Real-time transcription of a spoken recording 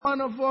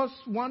One of us,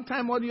 one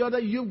time or the other,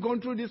 you've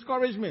gone through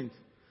discouragement.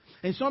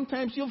 And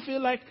sometimes you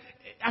feel like,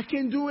 I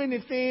can't do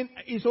anything,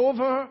 it's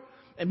over.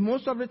 And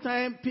most of the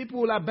time,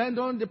 people will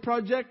abandon the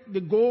project,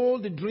 the goal,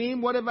 the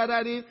dream, whatever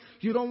that is.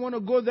 You don't want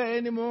to go there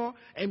anymore.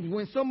 And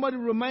when somebody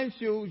reminds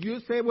you, you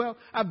say, well,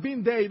 I've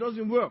been there, it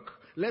doesn't work.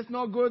 Let's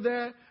not go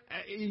there.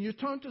 You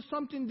turn to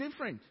something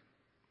different.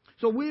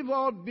 So we've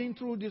all been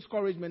through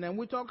discouragement, and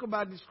we talk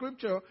about the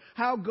scripture,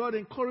 how God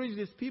encouraged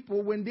his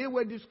people when they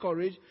were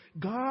discouraged.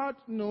 God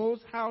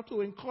knows how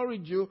to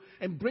encourage you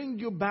and bring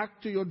you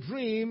back to your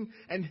dream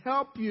and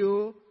help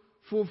you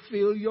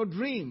fulfill your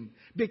dream.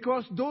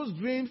 Because those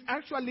dreams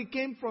actually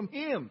came from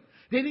him.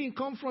 They didn't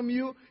come from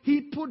you.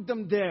 He put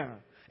them there.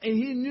 And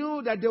he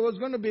knew that there was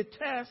going to be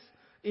tests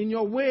in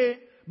your way,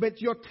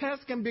 but your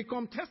test can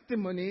become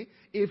testimony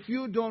if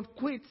you don't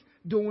quit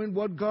doing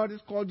what God has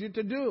called you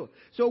to do.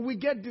 So we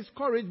get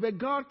discouraged, but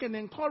God can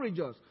encourage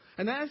us.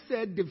 And I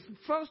said the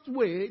first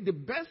way, the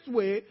best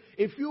way,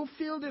 if you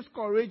feel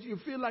discouraged, you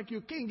feel like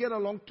you can't get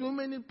along, too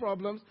many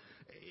problems,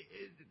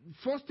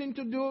 first thing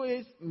to do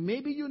is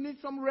maybe you need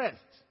some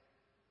rest.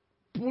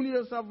 Pull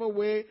yourself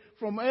away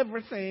from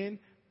everything,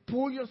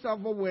 pull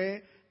yourself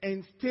away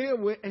and stay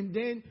away, and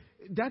then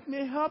that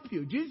may help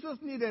you. Jesus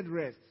needed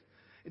rest.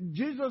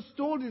 Jesus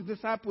told his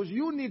disciples,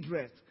 you need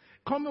rest.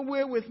 Come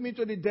away with me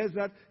to the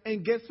desert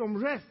and get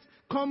some rest.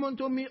 Come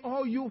unto me,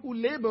 all you who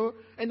labor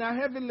and are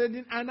heavy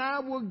laden, and I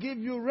will give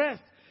you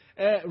rest.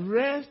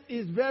 Rest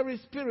is very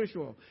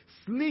spiritual.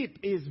 Sleep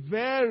is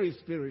very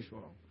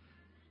spiritual.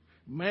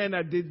 Man,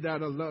 I did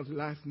that a lot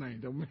last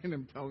night. Man,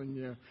 I'm telling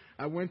you.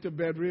 I went to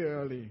bed real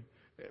early.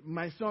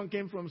 My son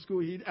came from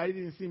school. I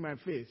didn't see my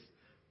face.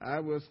 I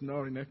was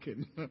snoring a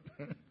kid.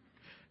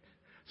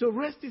 So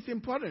rest is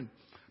important.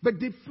 But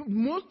the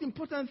most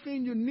important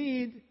thing you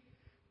need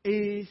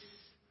is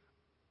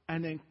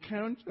an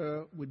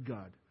encounter with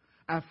God.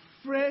 A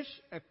fresh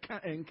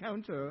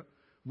encounter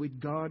with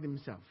God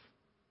himself.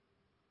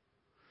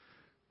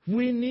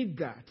 We need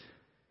that.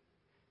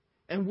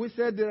 And we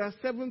said there are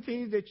 7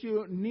 things that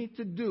you need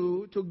to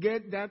do to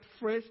get that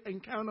fresh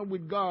encounter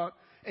with God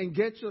and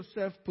get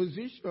yourself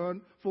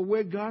positioned for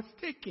where God's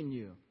taking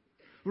you.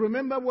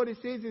 Remember what it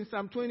says in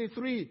Psalm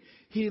 23.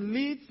 He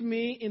leads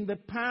me in the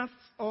paths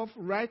of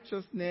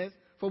righteousness.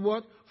 For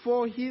what?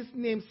 For his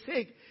name's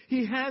sake.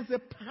 He has a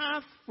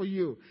path for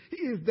you. He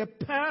is the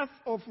path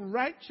of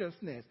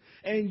righteousness.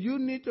 And you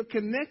need to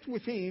connect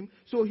with him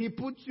so he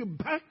puts you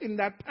back in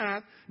that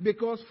path,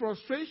 because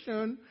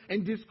frustration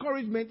and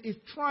discouragement is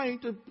trying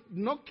to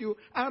knock you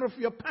out of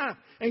your path.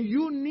 And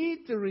you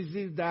need to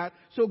resist that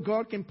so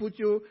God can put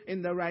you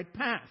in the right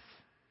path.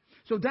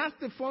 So that's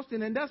the first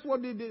thing. And that's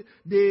what the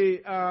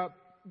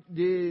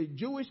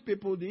Jewish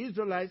people, the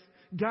Israelites,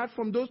 got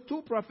from those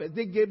 2 prophets.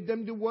 They gave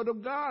them the word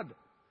of God.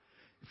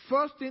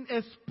 First thing,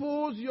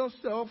 expose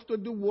yourself to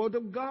the word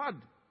of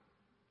God.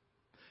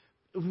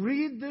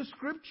 Read the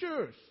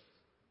scriptures.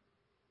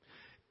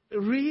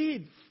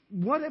 Read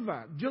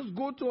whatever. Just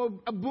go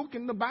to a book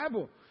in the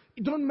Bible.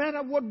 It don't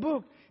matter what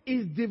book.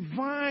 It's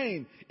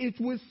divine. It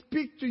will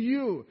speak to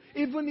you.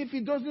 Even if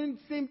it doesn't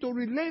seem to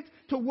relate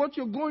to what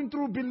you're going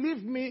through,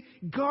 believe me,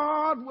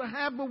 God will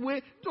have a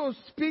way to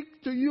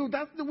speak to you.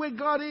 That's the way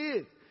God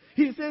is.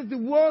 He says the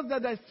words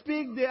that I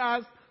speak, they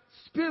are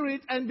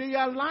spirit and they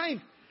are life.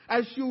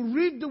 As you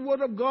read the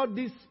word of God,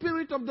 the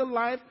spirit of the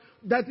life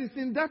that is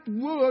in that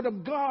word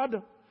of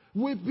God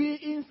will be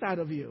inside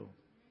of you.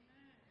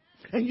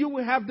 And you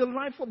will have the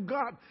life of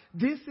God.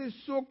 This is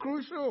so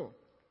crucial.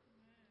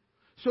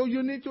 So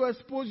you need to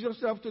expose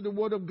yourself to the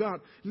word of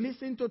God.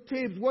 Listen to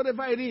tapes,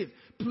 whatever it is.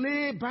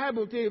 Play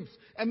Bible tapes.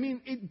 I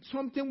mean,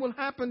 something will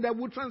happen that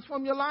will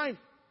transform your life.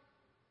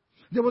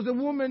 There was a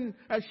woman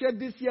I shared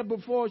this year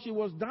before. She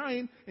was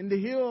dying in the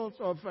hills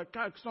of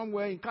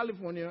somewhere in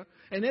California.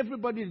 And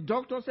everybody,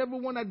 doctors,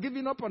 everyone had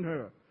given up on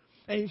her.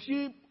 And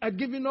she had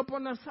given up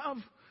on herself.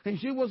 And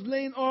she was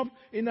laying up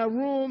in a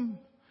room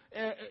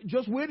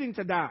just waiting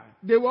to die.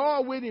 They were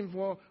all waiting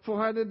for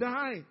her to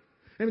die.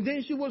 And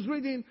then she was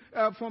reading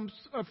from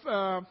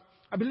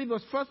I believe it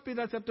was 1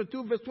 Peter chapter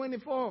 2, verse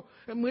 24.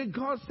 And when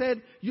God said,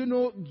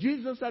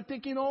 Jesus had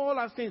taken all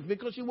our sins,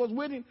 because she was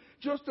waiting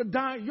just to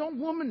die. Young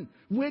woman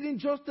waiting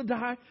just to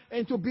die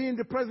and to be in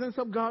the presence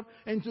of God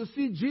and to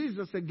see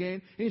Jesus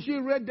again. And she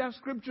read that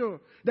scripture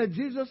that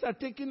Jesus had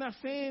taken our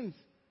sins.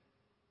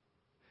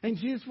 And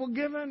she is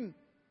forgiven.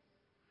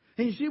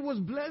 And she was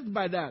blessed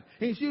by that.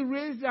 And she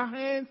raised her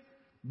hands,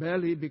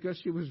 barely, because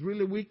she was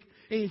really weak.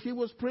 And she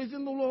was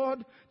praising the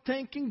Lord,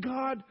 thanking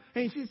God.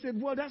 And she said,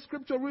 well, that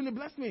scripture really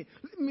blessed me.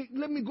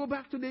 Let me go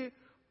back to the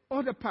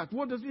other part.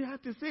 What does it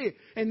have to say?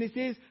 And it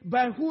says,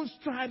 by whose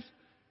stripes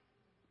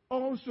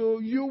also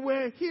you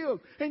were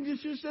healed. And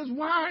Jesus says,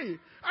 why?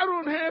 I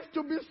don't have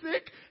to be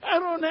sick. I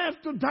don't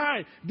have to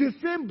die. The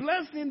same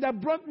blessing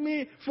that brought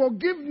me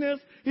forgiveness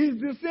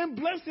is the same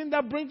blessing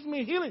that brings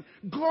me healing.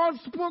 God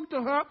spoke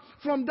to her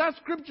from that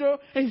scripture,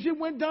 and she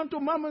went down to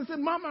Mama and said,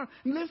 Mama,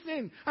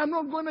 listen, I'm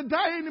not going to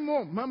die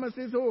anymore. Mama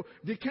says, oh,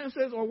 the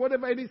cancers or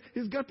whatever it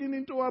is gotten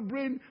into her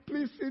brain.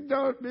 Please sit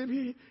down,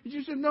 baby.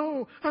 She said,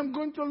 no, I'm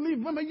going to live.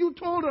 Mama, you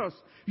told us.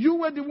 You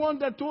were the one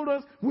that told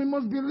us we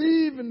must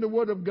believe in the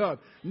word of God.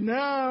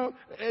 Now,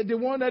 the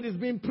one that is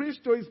being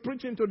preached to is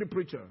preaching to the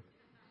preacher.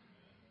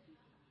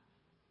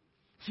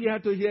 She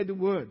had to hear the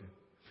word.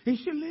 And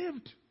she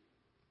lived.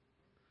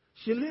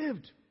 She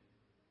lived.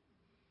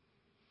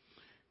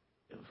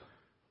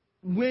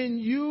 When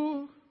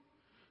you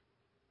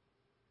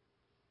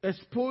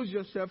expose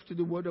yourself to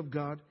the word of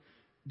God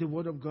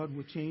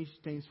will change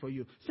things for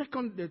you.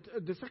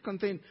 The second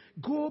thing,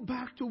 go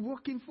back to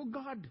working for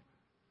God.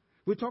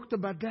 We talked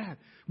about that.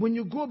 When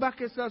you go back,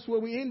 that's where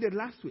we ended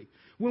last week.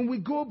 When we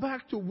go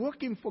back to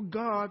working for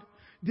God,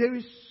 there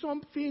is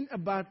something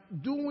about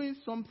doing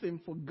something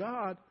for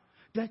God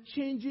that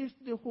changes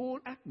the whole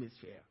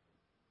atmosphere.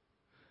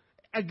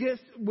 I guess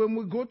when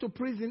we go to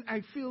prison,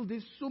 I feel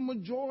there's so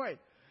much joy.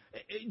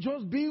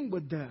 Just being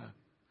with them.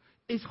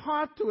 It's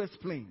hard to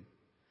explain.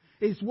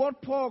 It's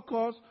what Paul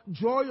calls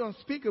joy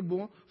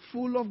unspeakable,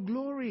 full of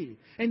glory.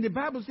 And the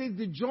Bible says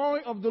the joy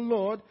of the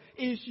Lord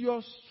is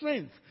your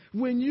strength.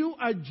 When you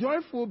are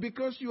joyful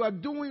because you are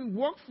doing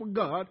work for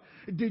God,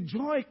 the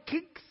joy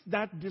kicks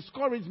that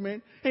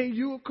discouragement and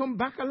you come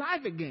back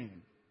alive again.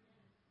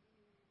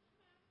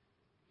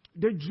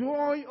 The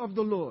joy of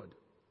the Lord.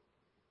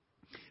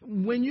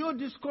 When you're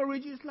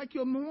discouraged, it's like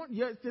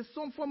there's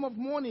some form of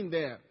mourning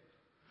there.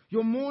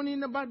 You're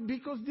mourning about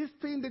because this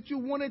thing that you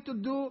wanted to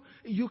do,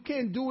 you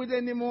can't do it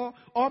anymore.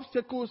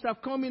 Obstacles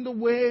have come in the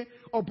way.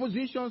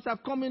 Oppositions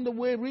have come in the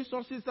way.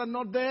 Resources are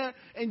not there.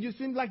 And you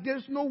seem like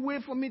there's no way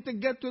for me to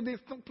get to this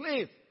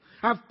place.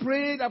 I've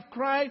prayed, I've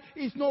cried.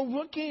 It's not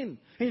working.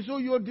 And so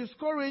you're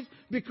discouraged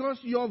because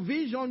your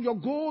vision, your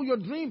goal, your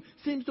dream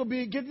seems to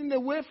be getting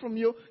away from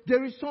you.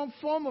 There is some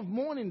form of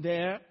mourning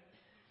there.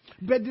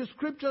 But the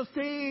scripture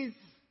says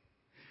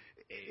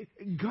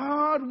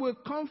God will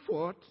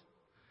comfort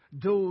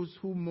those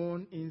who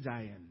mourn in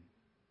Zion.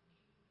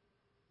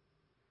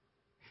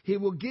 He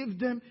will give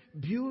them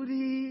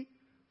beauty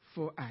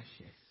for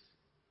ashes.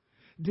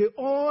 The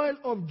oil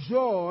of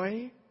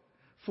joy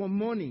for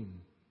mourning.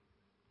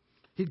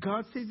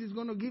 God says He's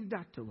going to give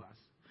that to us.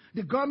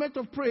 The garment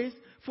of praise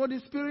for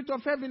the spirit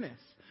of heaviness.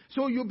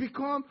 So you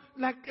become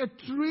like a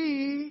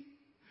tree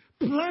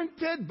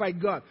planted by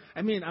God.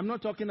 I mean, I'm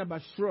not talking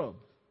about shrub.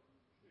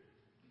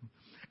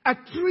 A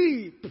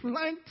tree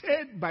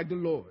planted by the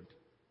Lord.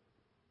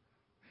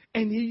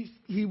 And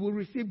he will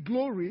receive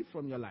glory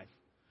from your life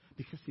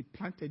because He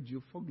planted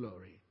you for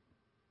glory.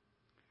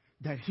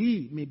 That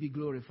He may be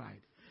glorified.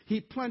 He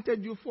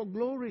planted you for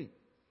glory.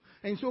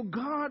 And so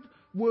God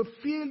will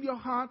fill your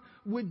heart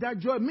with that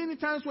joy. Many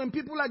times when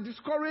people are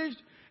discouraged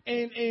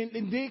and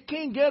they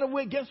can't get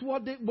away, guess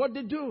what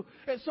they do?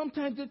 And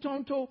sometimes they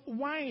turn to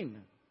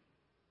wine.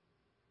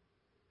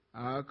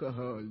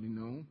 Alcohol,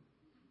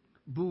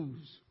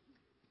 booze.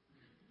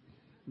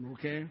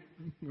 Okay?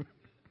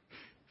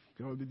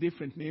 All the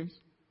different names.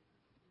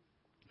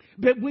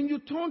 But when you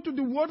turn to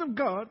the Word of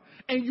God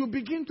and you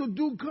begin to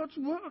do God's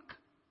work,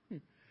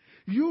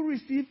 you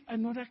receive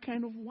another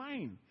kind of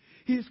wine.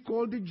 It's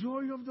called the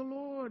joy of the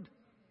Lord.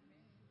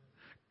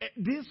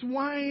 This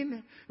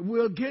wine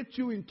will get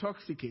you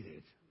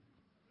intoxicated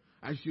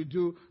as you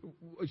do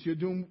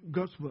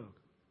God's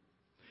work.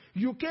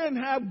 You can't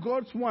have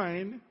God's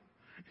wine,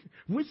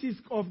 which is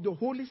of the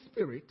Holy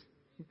Spirit,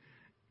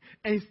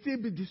 and still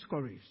be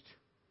discouraged.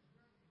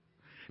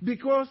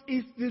 Because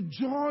it's the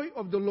joy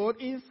of the Lord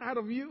inside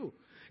of you.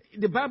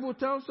 The Bible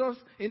tells us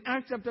in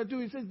Acts chapter 2,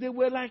 it says they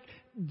were like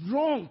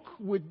drunk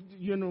with,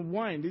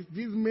 wine.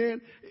 These men,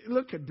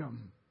 look at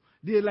them.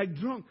 They're like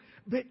drunk.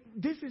 But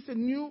this is a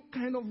new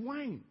kind of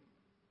wine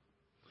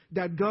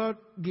that God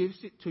gives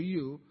it to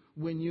you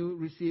when you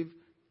receive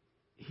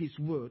His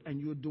word and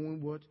you're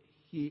doing what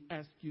He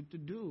asks you to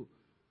do.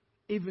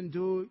 Even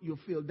though you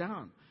feel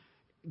down,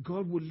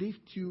 God will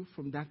lift you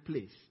from that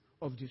place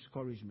of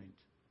discouragement.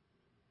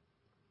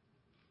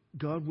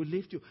 God will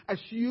lift you. As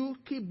you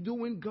keep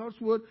doing God's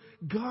word,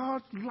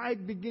 God's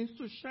light begins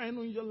to shine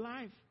on your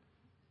life.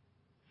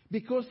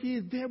 Because He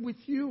is there with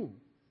you.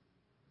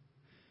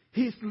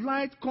 His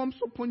light comes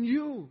upon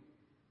you.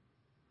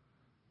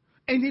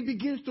 And He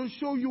begins to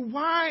show you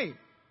why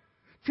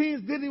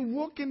things didn't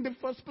work in the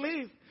first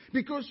place.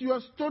 Because you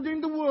are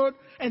studying the word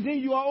and then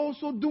you are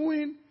also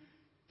doing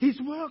His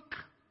work.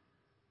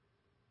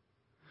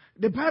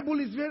 The Bible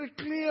is very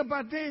clear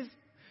about this.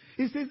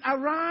 It says,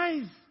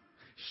 arise.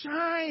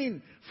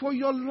 Shine, for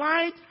your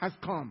light has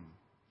come.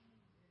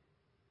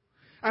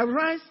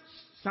 Arise,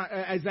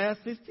 Isaiah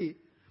 60,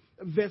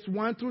 verse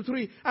 1 through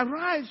 3.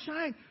 Arise,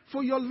 shine,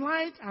 for your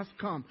light has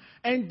come,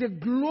 and the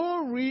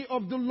glory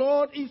of the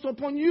Lord is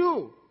upon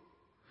you.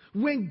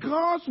 When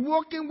God's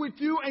walking with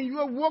you and you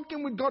are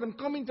walking with God, I'm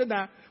coming to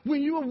that.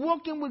 When you are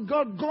walking with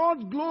God,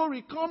 God's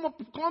glory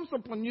comes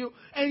upon you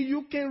and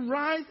you can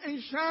rise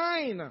and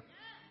shine.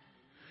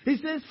 He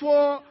says,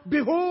 for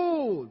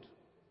behold,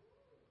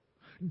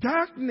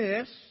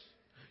 darkness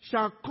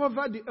shall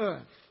cover the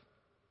earth.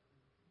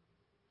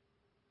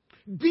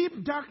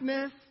 Deep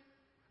darkness,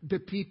 the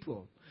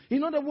people.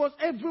 In other words,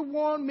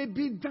 everyone may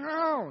be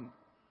down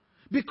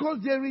because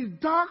there is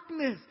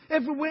darkness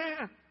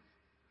everywhere.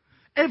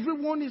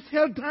 Everyone is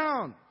held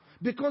down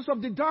because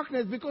of the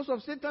darkness, because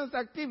of Satan's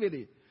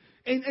activity.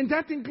 And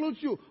that includes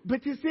you.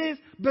 But he says,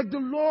 but the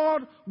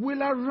Lord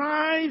will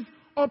arise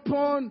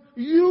upon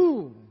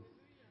you.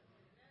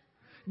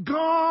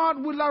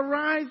 God will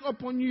arise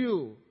upon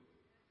you.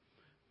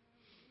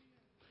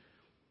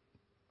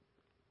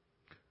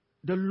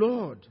 The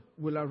Lord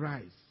will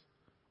arise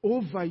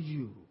over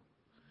you.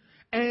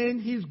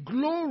 And his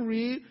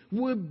glory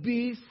will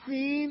be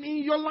seen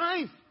in your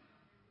life.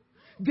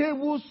 They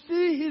will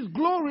see his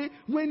glory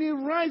when he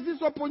rises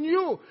upon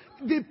you.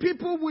 The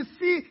people will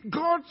see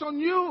God's on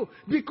you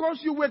because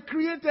you were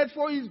created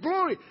for his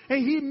glory. And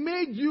he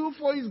made you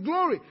for his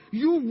glory.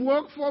 You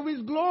work for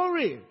his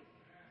glory.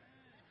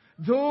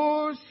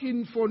 Those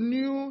he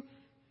foreknew,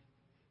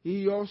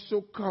 he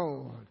also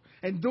called.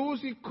 And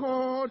those he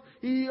called,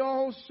 he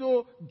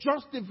also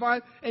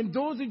justified. And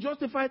those he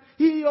justified,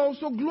 he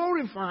also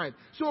glorified.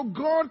 So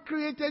God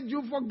created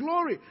you for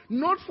glory,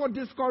 not for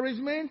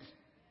discouragement.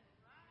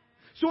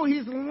 So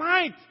his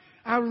light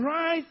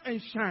arise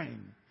and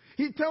shine.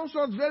 He tells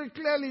us very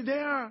clearly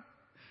there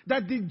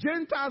that the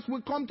Gentiles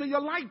will come to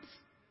your light.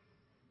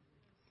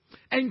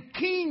 And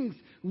kings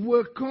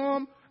will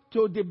come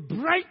to the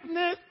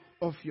brightness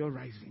of your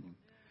rising.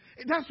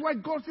 That's why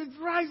God says,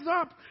 rise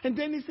up. And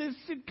then he says,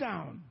 sit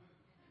down.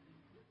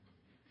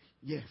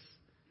 Yes.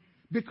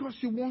 Because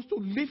he wants to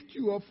lift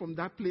you up from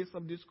that place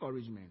of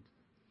discouragement.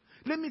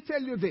 Let me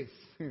tell you this.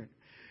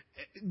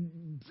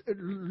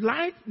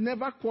 Light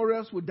never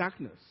quarrels with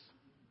darkness.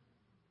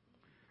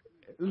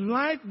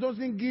 Light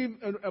doesn't give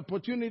an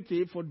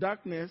opportunity for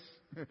darkness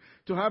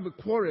to have a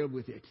quarrel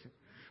with it.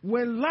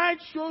 When light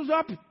shows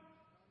up,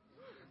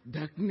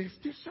 darkness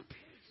disappears.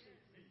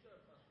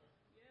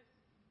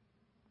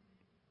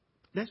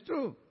 That's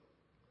true.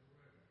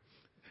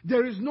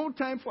 There is no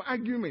time for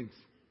arguments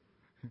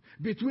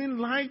between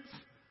light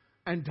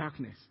and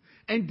darkness.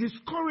 And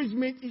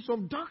discouragement is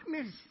of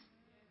darkness.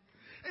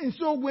 And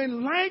so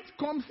when light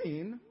comes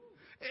in,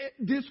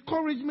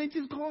 discouragement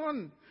is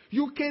gone.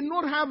 You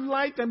cannot have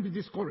light and be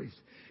discouraged.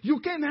 You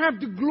can have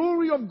the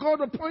glory of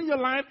God upon your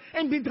life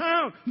and be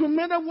down, no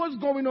matter what's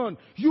going on.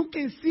 You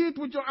can see it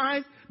with your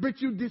eyes, but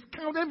you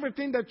discount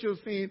everything that you're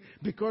seeing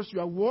because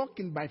you are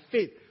walking by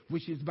faith,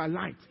 which is by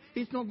light.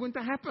 It's not going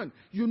to happen.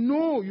 You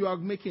know you are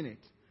making it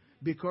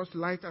because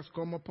light has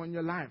come upon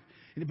your life.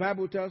 And the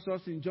Bible tells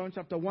us in John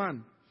chapter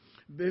 1,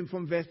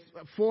 from verse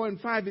 4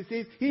 and 5, it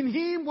says, in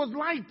him was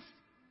light.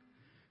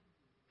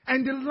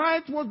 And the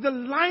light was the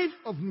life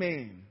of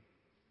man.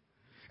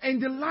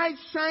 And the light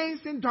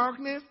shines in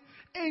darkness,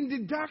 and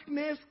the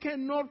darkness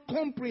cannot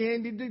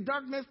comprehend it. The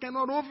darkness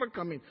cannot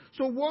overcome it.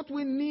 So what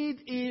we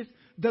need is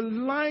the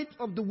light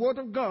of the Word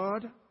of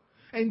God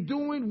and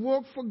doing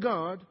work for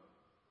God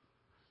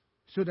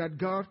so that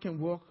God can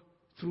walk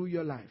through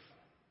your life.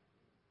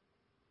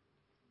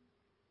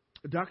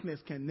 Darkness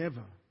can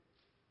never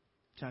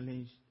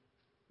challenge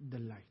the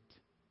light.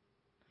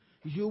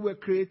 You were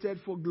created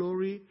for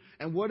glory,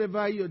 and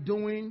whatever you're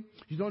doing,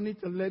 you don't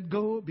need to let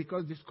go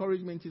because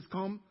discouragement is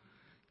come.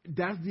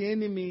 That's the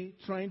enemy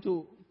trying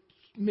to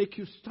make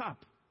you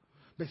stop.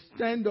 But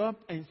stand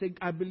up and say,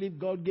 I believe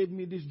God gave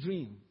me this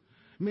dream.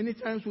 Many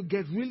times we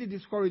get really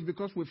discouraged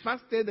because we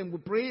fasted and we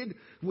prayed,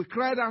 we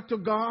cried out to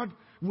God.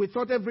 We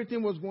thought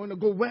everything was going to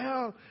go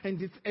well,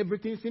 and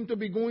everything seemed to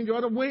be going the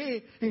other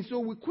way. And so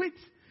we quit,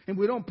 and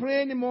we don't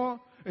pray anymore.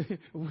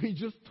 We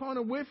just turn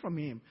away from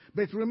him.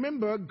 But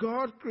remember,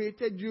 God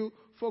created you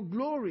for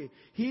glory.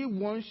 He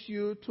wants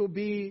you to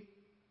be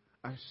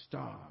a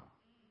star.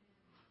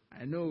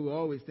 I know we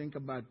always think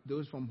about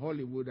those from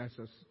Hollywood as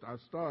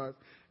stars.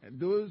 And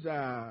those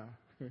are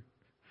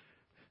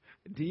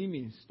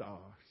demon stars.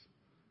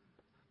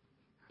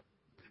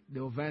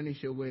 They'll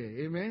vanish away.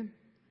 Amen?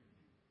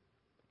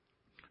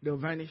 They'll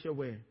vanish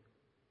away.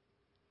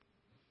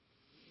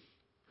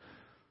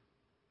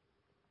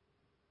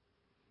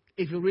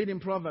 If you read in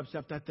Proverbs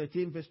chapter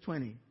 13, verse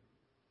 20.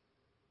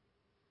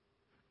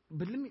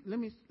 But let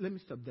me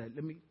stop there.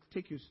 Let me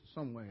take you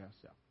somewhere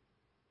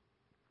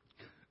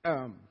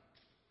else.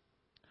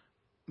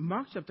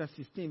 Mark chapter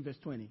 16, verse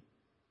 20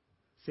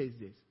 says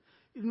this.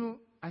 You know,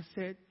 I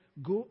said,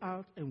 go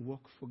out and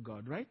work for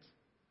God, right?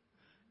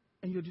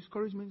 And your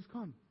discouragement is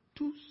gone.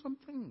 Do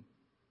something.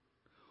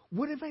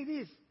 Whatever it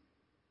is.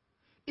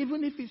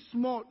 Even if it's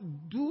small,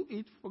 do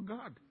it for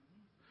God.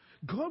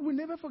 God will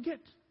never forget.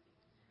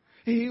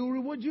 He will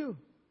reward you.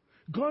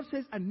 God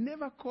says, I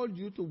never called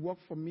you to work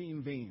for me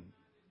in vain.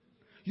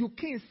 You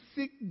can't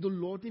seek the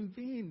Lord in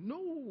vain.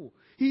 No.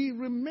 He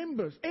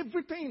remembers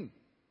everything.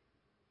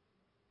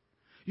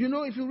 You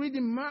know, if you read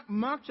in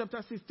Mark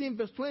chapter 16,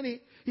 verse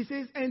 20, he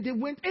says, and they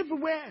went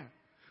everywhere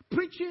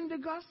preaching the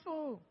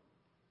gospel.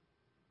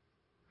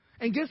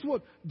 And guess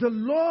what? The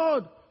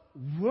Lord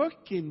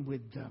working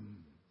with them.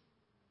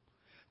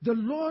 The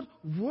Lord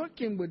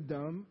working with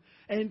them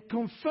and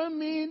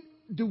confirming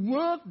the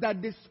word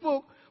that they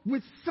spoke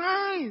with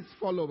signs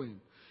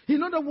following.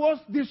 In other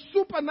words, the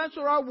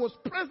supernatural was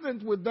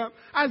present with them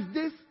as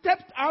they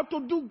stepped out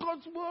to do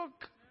God's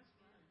work.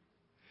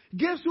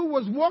 Guess who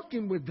was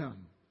walking with them?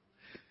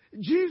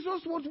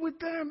 Jesus was with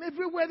them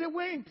everywhere they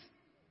went.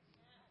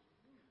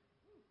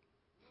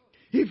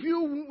 If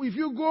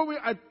you go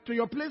to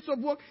your place of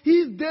work,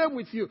 He's there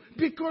with you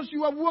because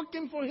you are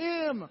working for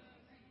Him.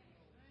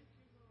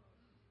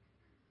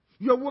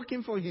 You are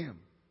working for Him.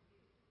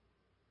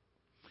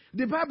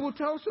 The Bible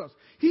tells us,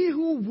 he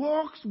who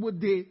walks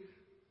with the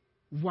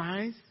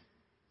wise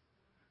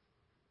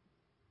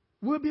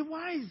will be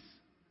wise.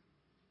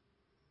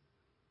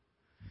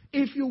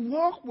 If you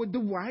walk with the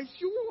wise,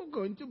 you are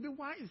going to be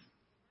wise.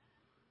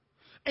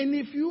 And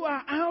if you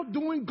are out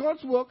doing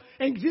God's work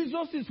and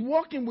Jesus is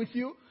walking with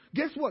you,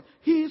 guess what?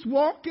 He is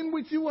walking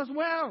with you as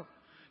well.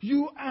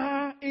 You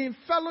are in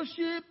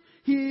fellowship.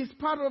 He is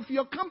part of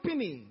your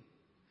company.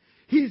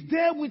 He's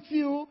there with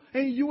you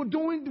and you are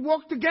doing the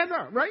work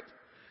together, right?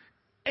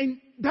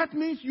 And that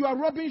means you are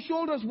rubbing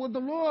shoulders with the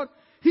Lord.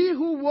 He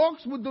who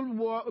walks with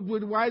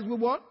the wise will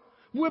what?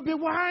 Will be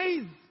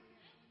wise.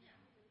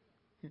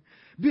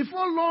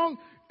 Before long,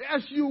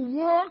 as you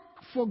walk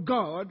for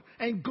God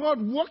and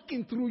God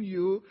walking through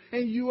you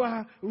and you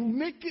are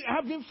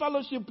having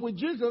fellowship with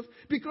Jesus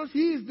because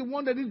He is the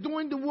one that is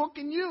doing the work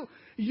in you.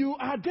 You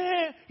are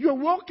there. You're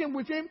walking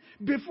with Him.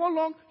 Before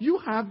long, you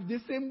have the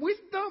same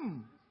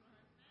wisdom.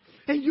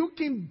 And you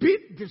can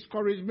beat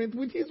discouragement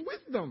with His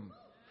wisdom.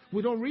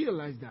 We don't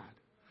realize that.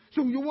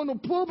 So you want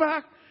to pull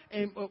back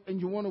and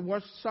you want to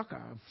watch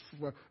soccer,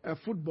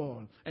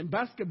 football, and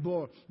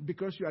basketball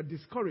because you are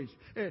discouraged.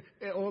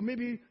 Or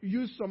maybe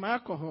use some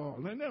alcohol.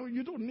 No,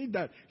 you don't need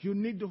that. You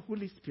need the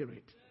Holy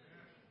Spirit.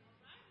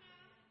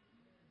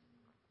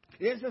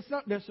 There's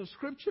a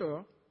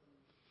scripture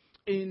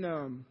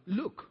in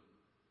Luke.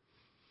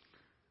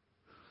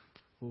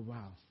 Oh,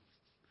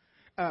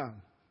 wow.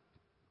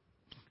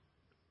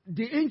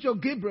 The angel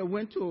Gabriel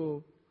went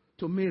to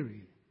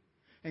Mary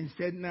and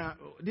said, now,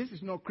 this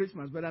is not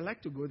Christmas, but I'd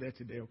like to go there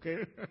today,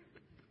 okay?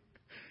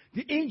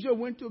 The angel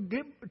went to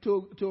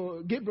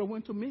Gabriel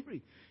went to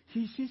Mary.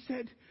 She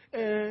said,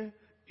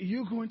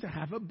 you're going to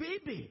have a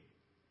baby.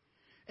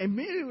 And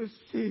Mary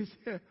says,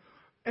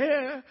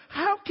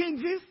 how can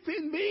this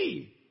thing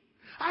be?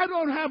 I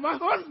don't have a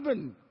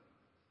husband.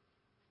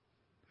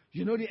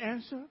 You know the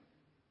answer?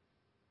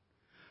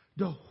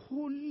 The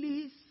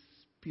Holy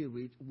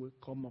Spirit will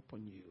come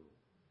upon you.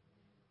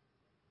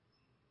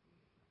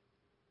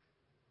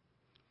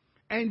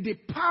 And the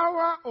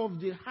power of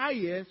the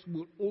highest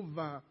will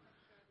overshadow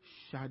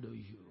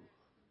you.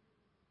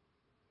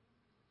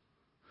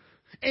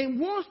 And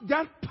once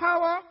that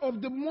power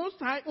of the Most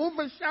High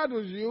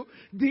overshadows you,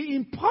 the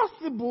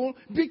impossible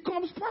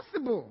becomes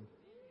possible.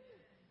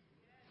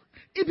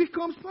 It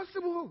becomes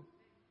possible.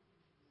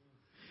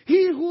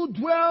 He who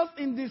dwells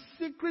in the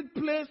secret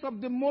place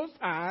of the Most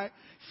High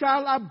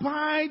shall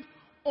abide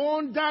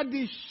under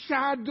the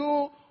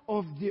shadow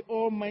of the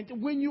Almighty.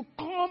 When you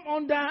come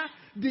under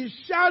the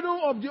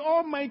shadow of the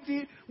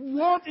Almighty,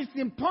 what is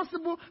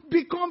impossible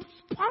becomes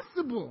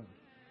possible.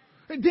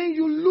 And then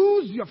you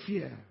lose your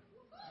fear.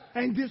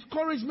 And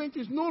discouragement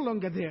is no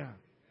longer there.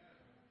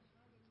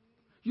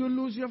 You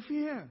lose your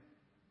fear.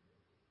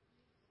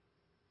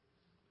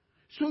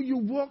 So you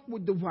walk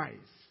with the wise.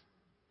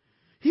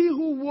 He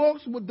who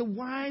walks with the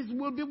wise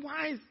will be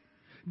wise.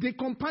 The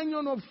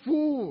companion of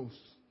fools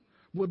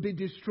will be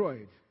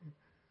destroyed.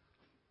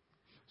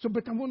 So,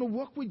 but I want to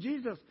walk with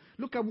Jesus.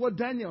 Look at what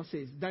Daniel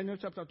says. Daniel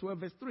chapter 12,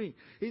 verse 3.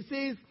 It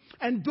says,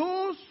 and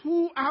those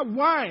who are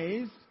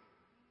wise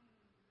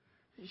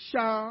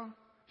shall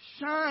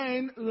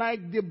shine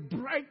like the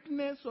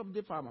brightness of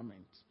the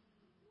firmament.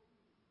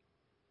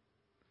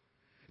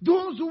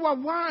 Those who are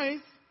wise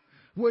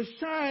will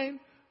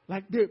shine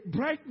like the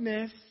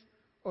brightness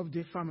of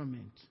the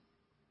firmament.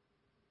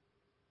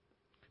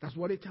 That's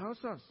what it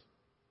tells us.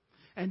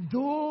 And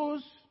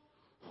those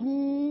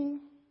who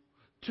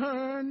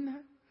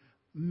turn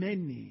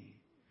many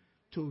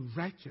to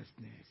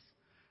righteousness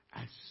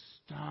as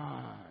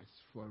stars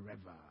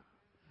forever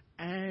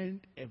and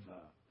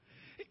ever.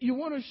 You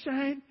want to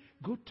shine?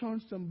 Go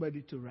turn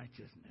somebody to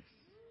righteousness.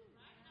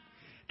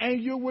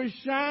 And you will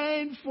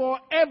shine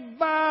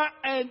forever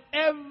and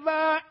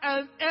ever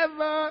and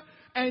ever,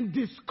 and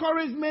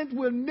discouragement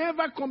will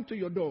never come to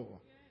your door.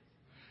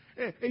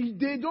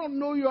 They don't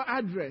know your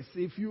address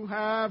if you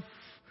have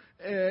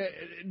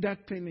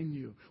that thing in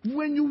you.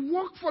 When you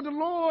work for the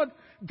Lord,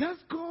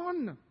 that's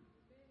gone.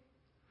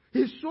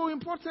 It's so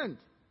important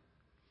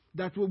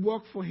that we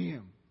work for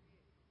Him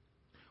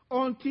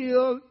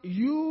until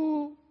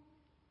you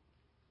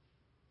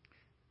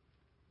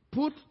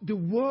put the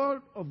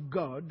Word of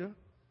God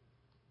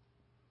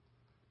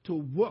to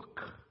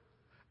work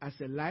as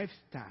a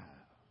lifestyle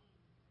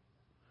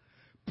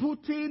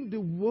putting the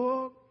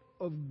word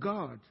of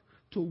God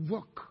to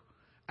work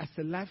as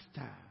a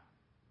lifestyle.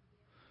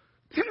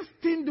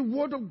 Testing the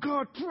word of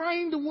God,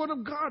 trying the word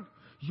of God.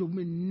 You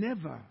may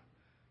never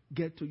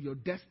get to your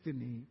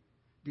destiny,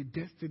 the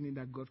destiny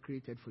that God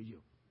created for you.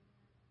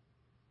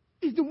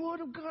 It's the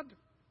word of God.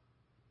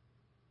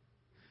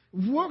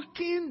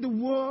 Working the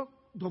word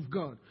of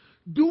God.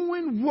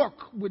 Doing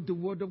work with the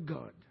word of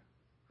God.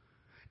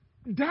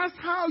 That's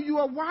how you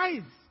are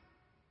wise.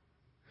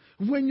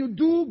 When you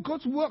do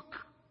God's work,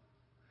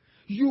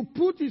 you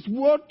put His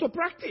word to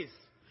practice.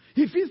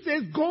 If He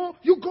says go,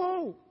 you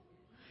go.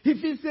 If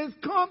He says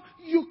come,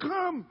 you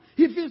come.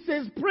 If He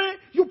says pray,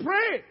 you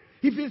pray.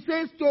 If He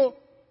says to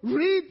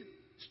read,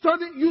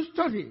 study, you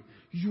study.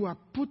 You are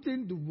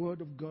putting the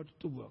word of God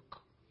to work.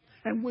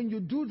 And when you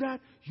do that,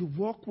 you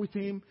walk with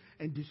Him,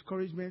 and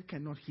discouragement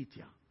cannot hit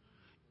you.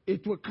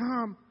 It will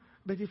come,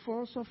 but it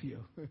falls off you.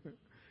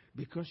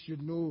 Because you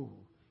know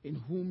in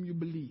whom you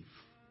believe.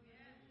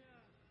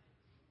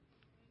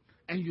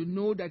 And you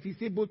know that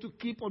He's able to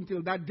keep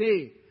until that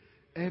day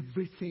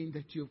everything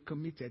that you've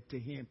committed to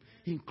Him,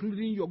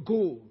 including your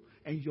goal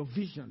and your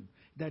vision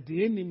that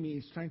the enemy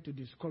is trying to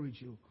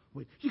discourage you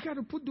with. You got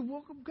to put the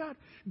work of God.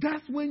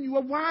 That's when you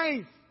are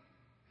wise.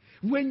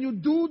 When you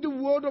do the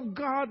word of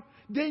God,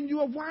 then you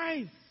are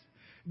wise.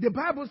 The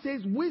Bible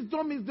says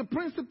wisdom is the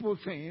principal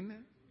thing.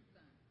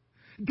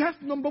 That's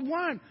number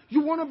one.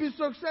 You want to be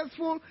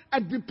successful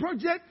at the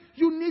project,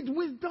 you need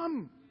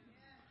wisdom.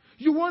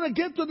 You want to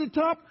get to the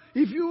top,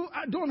 if you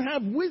don't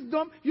have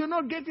wisdom, you're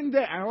not getting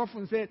there. I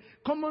often say,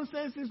 common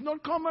sense is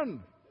not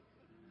common.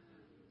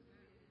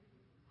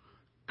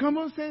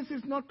 Common sense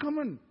is not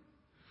common.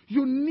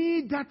 You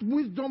need that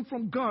wisdom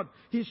from God.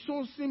 He's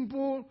so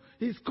simple.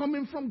 He's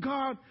coming from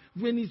God.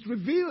 When He's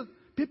revealed,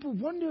 people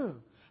wonder,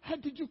 how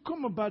did you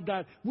come about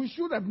that? We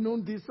should have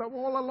known this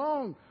all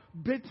along.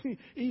 But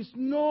it's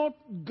not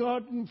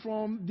gotten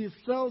from the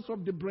cells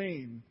of the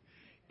brain.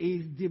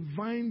 It's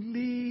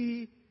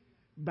divinely,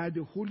 by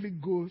the Holy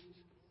Ghost,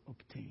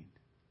 obtained.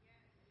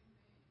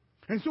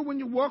 And so when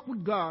you walk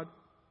with God,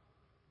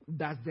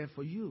 that's there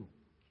for you.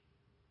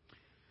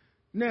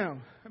 Now,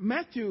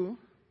 Matthew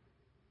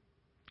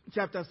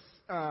chapter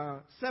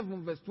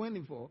 7, verse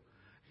 24,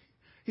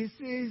 he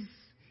says,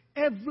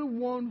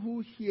 everyone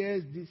who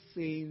hears these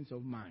sayings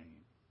of mine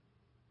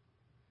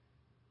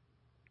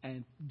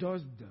and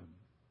does them,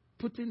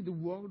 putting the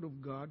word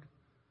of God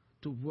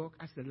to work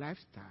as a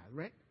lifestyle,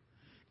 right?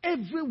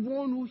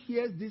 Everyone who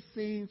hears these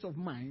sayings of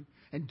mine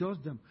and does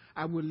them,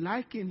 I will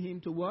liken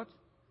him to what?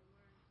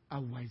 A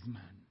wise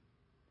man.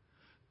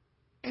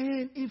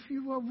 And if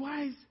you are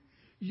wise,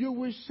 you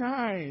will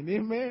shine.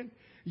 Amen.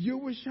 You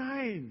will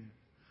shine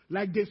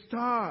like the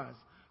stars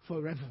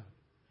forever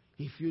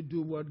if you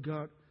do what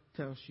God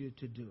tells you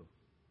to do.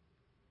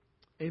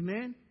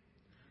 Amen.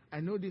 I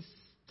know this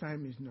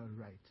time is not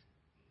right.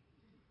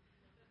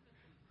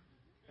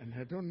 And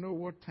I don't know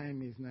what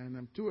time is now, and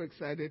I'm too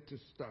excited to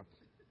stop.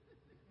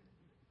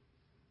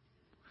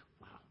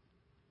 Wow.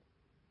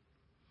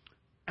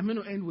 I'm going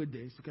to end with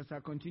this because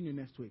I'll continue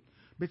next week.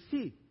 But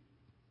see,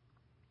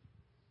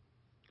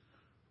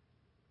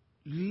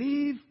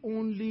 live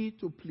only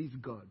to please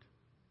God.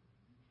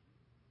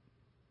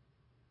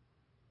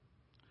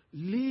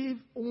 Live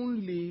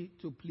only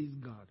to please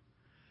God.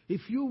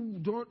 If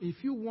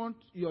you want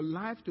your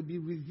life to be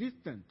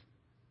resistant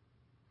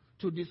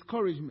to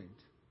discouragement,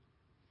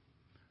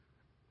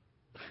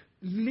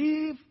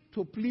 live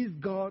to please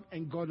God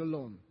and God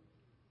alone.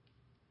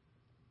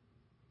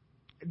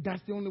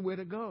 That's the only way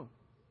to go.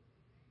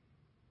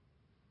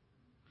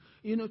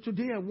 You know,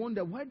 today I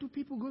wonder, why do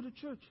people go to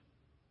church?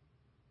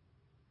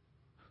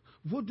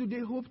 What do they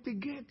hope to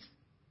get?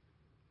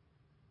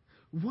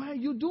 Why are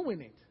you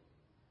doing it?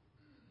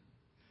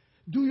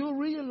 Do you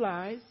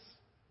realize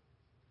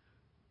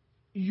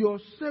your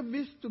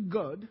service to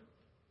God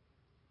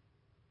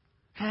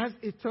has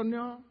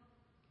eternal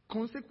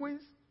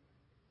consequence?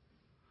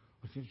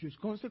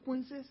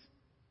 Consequences?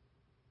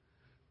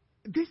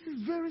 This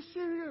is very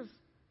serious.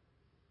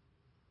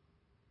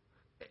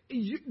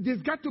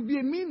 There's got to be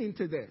a meaning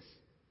to this.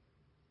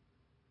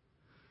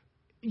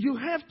 You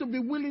have to be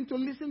willing to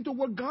listen to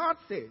what God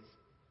says.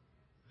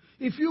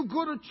 If you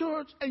go to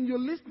church and you're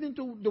listening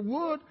to the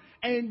word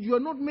and you're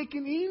not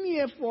making any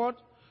effort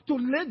to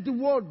let the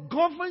word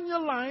govern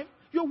your life,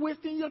 you're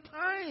wasting your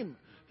time.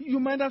 You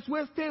might as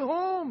well stay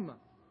home.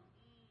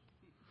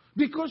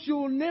 Because you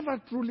will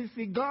never truly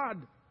see God.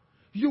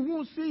 You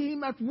won't see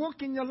Him at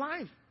work in your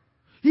life.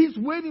 He's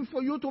waiting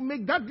for you to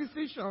make that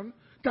decision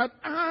that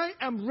I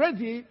am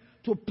ready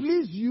to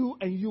please you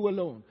and you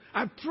alone.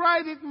 I've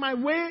tried it my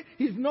way.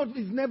 It's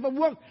never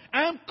worked.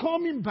 I'm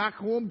coming back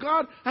home.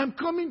 God, I'm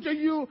coming to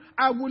you.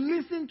 I will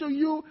listen to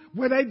you.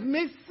 Whether it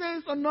makes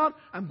sense or not,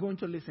 I'm going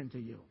to listen to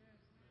you.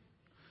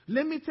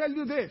 Let me tell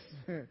you this.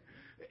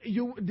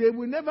 They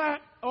will never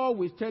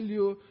always tell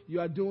you you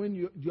are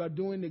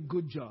doing a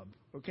good job.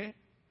 Okay?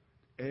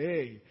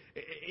 Hey,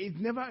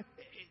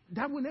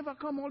 that will never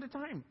come all the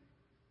time.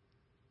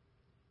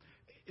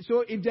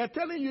 So if they're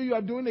telling you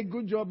are doing a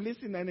good job,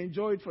 listen and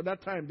enjoy it for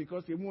that time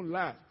because it won't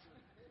last.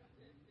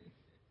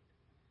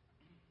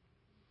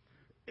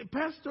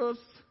 Pastors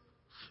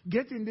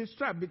get in this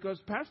trap because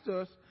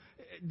pastors,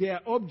 they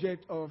are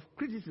object of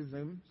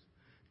criticism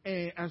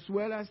as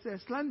well as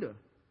slander.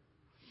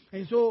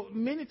 And so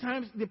many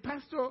times the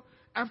pastor,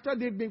 after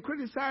they've been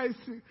criticized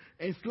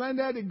and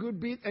slandered a good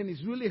bit and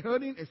it's really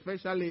hurting,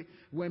 especially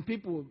when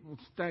people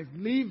start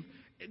leave,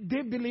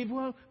 they believe,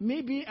 well,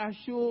 maybe I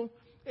should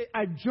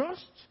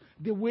adjust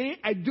the way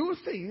I do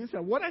things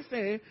and what I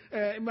say,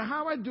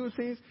 how I do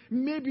things.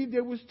 Maybe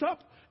they will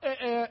stop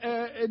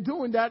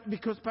doing that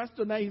because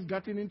Pastor now has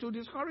gotten into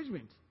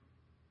discouragement.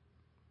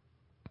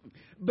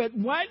 But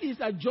while he's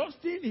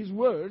adjusting his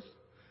words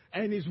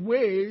and his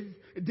ways,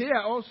 they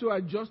are also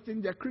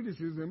adjusting their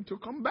criticism to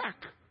come back.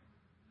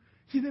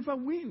 He never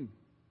wins.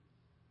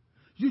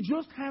 You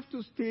just have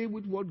to stay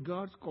with what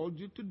God's called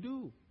you to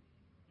do.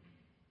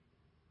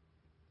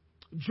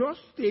 Just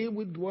stay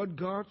with what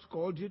God's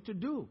called you to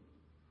do.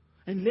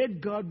 And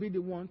let God be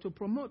the one to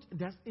promote.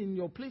 That's in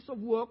your place of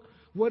work,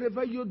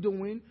 whatever you're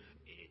doing.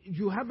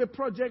 You have a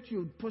project,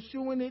 you're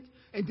pursuing it,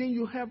 and then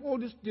you have all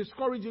these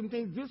discouraging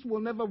things. This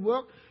will never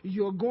work.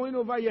 You're going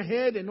over your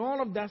head and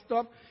all of that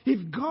stuff.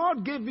 If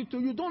God gave it to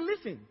you, don't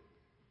listen.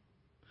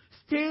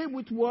 Stay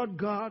with what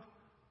God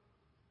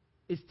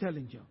is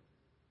telling you.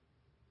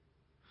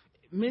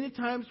 Many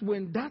times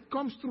when that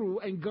comes through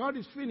and God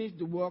is finished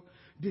the work,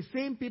 the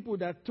same people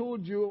that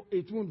told you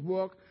it won't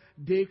work,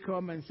 they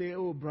come and say,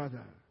 oh,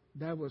 brother,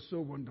 that was so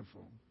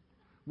wonderful.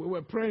 We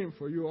were praying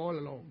for you all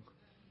along.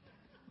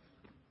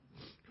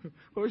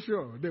 Oh,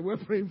 sure, they were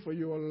praying for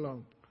you all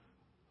along.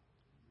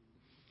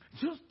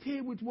 Just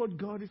stay with what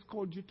God has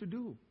called you to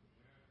do.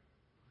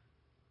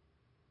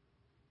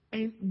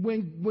 And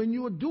when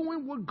you're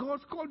doing what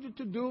God's called you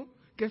to do,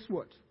 guess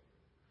what?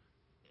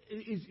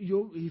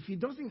 If He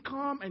doesn't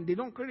come and they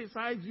don't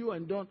criticize you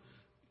and don't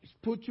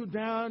put you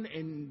down,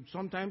 and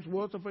sometimes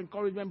words of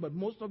encouragement, but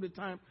most of the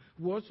time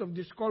words of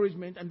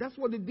discouragement, and that's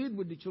what they did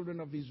with the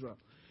children of Israel.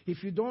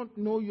 If you don't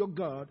know your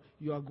God,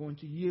 you are going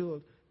to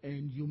yield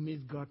and you miss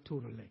God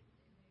totally.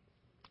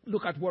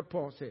 Look at what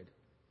Paul said.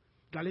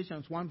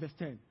 Galatians 1 verse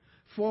 10.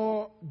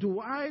 For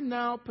do I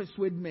now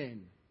persuade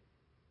men?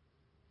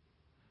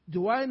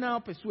 Do I now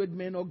persuade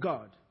men or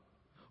God?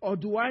 Or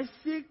do I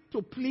seek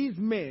to please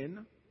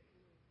men?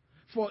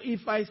 For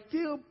if I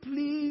still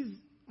please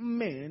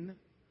men,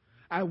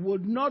 I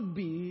would not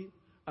be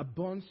a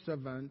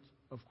bondservant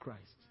of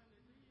Christ.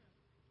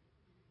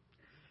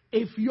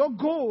 If your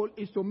goal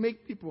is to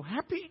make people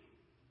happy,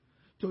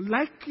 to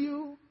like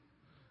you,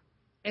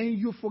 and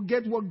you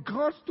forget what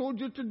God told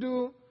you to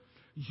do,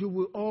 you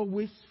will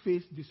always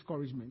face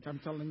discouragement. I'm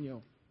telling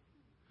you.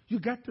 You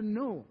got to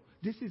know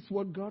this is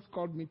what God's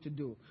called me to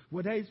do.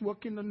 Whether it's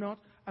working or not,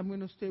 I'm going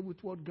to stay with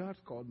what God's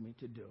called me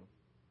to do.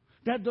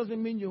 That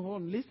doesn't mean you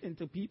won't listen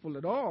to people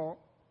at all.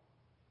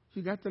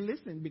 You got to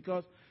listen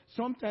because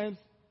sometimes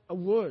a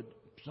word,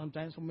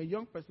 sometimes from a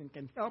young person,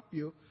 can help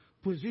you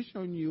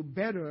position you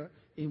better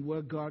in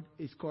what God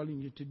is calling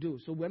you to do.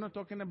 So we're not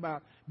talking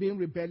about being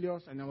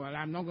rebellious and, well,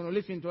 I'm not going to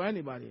listen to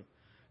anybody.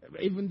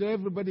 Even though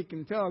everybody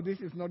can tell this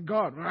is not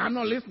God. Well, I'm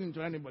not listening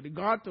to anybody.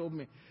 God told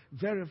me.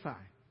 Verify.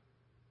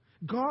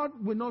 God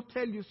will not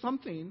tell you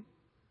something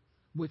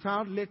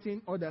without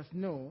letting others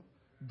know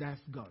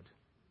that's God.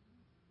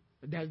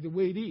 That's the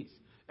way it is.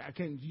 I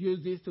can use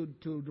this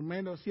to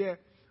remind us here.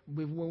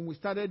 When we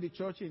started the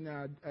church in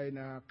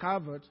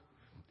Calvert,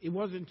 it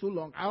wasn't too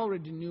long. I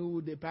already knew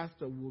who the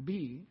pastor would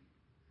be.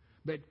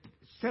 But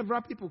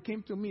several people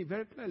came to me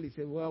very clearly,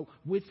 said, well,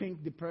 we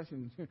think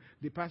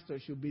the pastor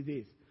should be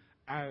this.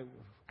 I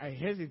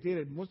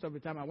hesitated most of the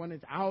time.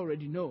 I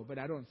already know, but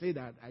I don't say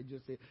that. I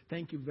just say,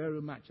 thank you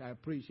very much. I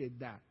appreciate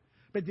that.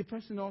 But the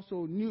person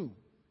also knew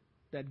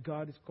that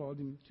God has called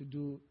him to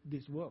do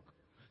this work.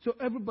 So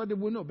everybody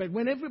will know. But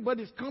when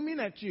everybody's coming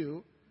at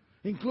you,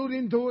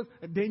 including those,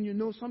 then you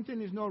know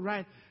something is not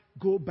right.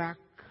 Go back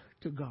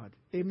to God.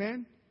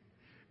 Amen?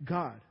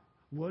 God,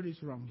 what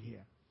is wrong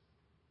here?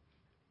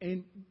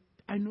 And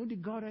I know the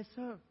God I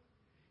serve.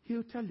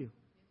 He'll tell you.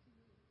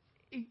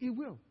 He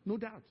will, no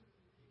doubt.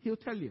 He'll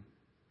tell you.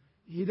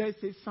 He does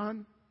say,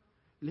 son,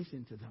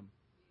 listen to them.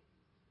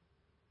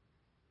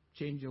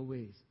 Change your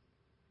ways.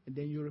 And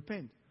then you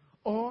repent.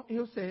 Or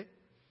he'll say,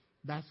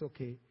 that's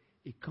okay.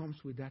 It comes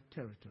with that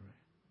territory.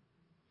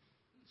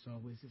 It's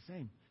always the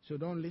same. So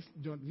don't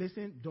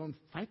listen, don't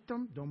fight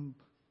them, don't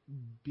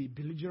be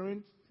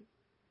belligerent.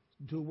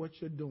 Do what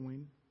you're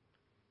doing,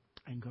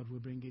 and God will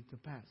bring it to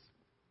pass.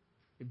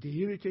 If they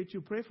irritate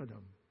you, pray for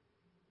them.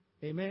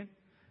 Amen?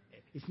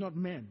 It's not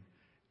men.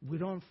 We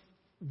don't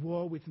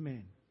war with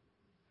men.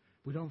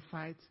 We don't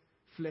fight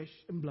flesh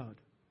and blood.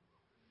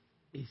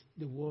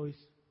 The war is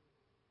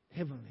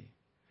heavenly.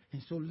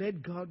 And so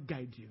let God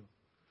guide you.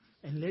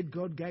 And let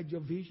God guide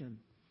your vision.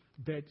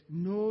 But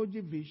know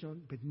your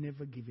vision, but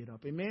never give it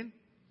up. Amen?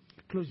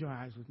 Close your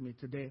eyes with me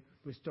today.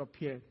 We'll stop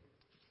here.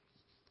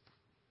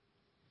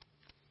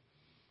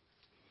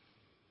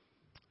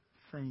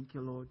 Thank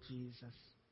you, Lord Jesus.